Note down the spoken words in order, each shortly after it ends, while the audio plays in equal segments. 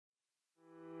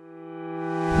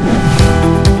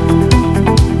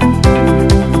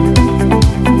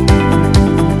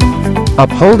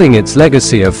Upholding its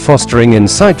legacy of fostering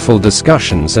insightful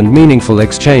discussions and meaningful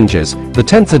exchanges, the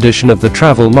 10th edition of the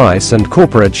Travel Mice and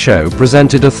Corporate Show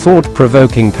presented a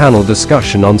thought-provoking panel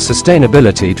discussion on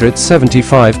sustainability to its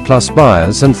 75-plus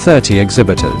buyers and 30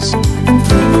 exhibitors.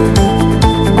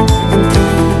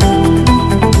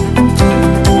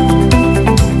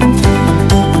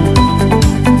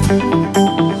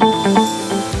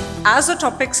 As the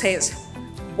topic says,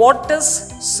 what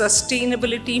does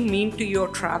sustainability mean to your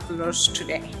travelers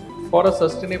today? For a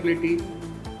sustainability,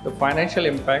 the financial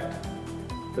impact,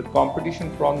 the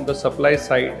competition from the supply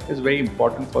side is very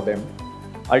important for them.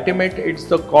 Ultimately, it's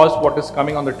the cost what is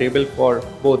coming on the table for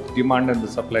both demand and the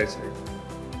supply side.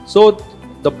 So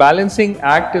the balancing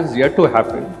act is yet to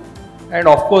happen. And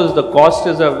of course, the cost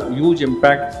is a huge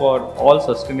impact for all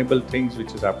sustainable things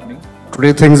which is happening.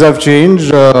 Today things have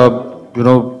changed.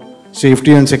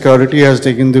 Safety and security has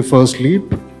taken the first leap,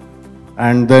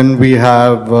 and then we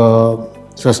have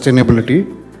sustainability.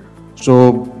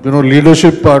 So,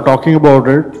 leadership are talking about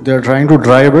it. They are trying to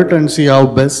drive it and see how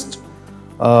best,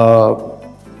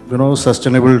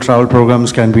 sustainable travel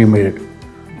programs can be made.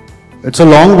 It's a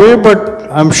long way,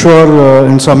 but I'm sure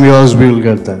in some years we will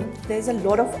get there. There's a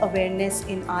lot of awareness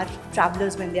in our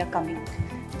travelers when they are coming.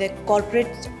 The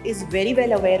corporate is very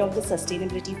well aware of the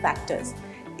sustainability factors.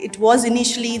 It was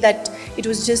initially that it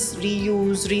was just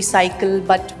reuse, recycle,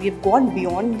 but we have gone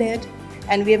beyond that,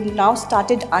 and we have now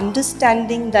started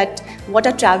understanding that what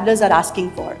our travelers are asking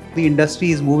for. The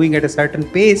industry is moving at a certain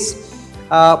pace,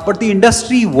 but the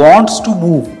industry wants to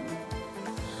move.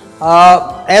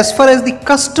 As far as the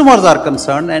customers are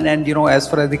concerned, and as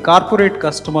far as the corporate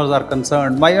customers are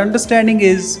concerned, my understanding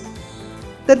is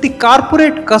that the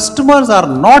corporate customers are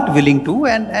not willing to,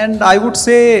 and I would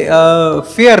say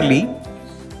fairly,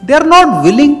 they are not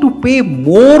willing to pay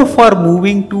more for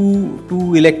moving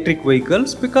to electric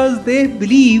vehicles, because they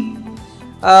believe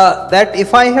that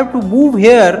if I have to move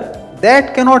here,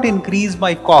 that cannot increase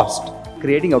my cost.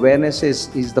 Creating awareness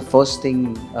is the first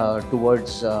thing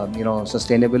towards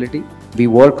sustainability. We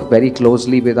work very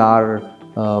closely with our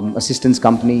assistance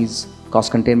companies,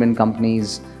 cost containment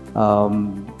companies,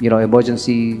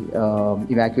 emergency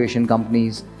evacuation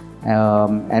companies,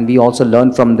 and we also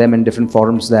learn from them in different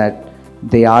forums that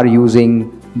they are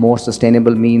using more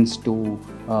sustainable means to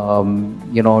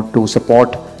to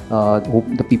support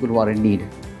the people who are in need.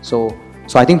 So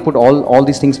I think put all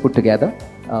these things put together,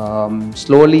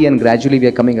 slowly and gradually we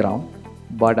are coming around,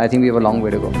 but I think we have a long way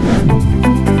to go.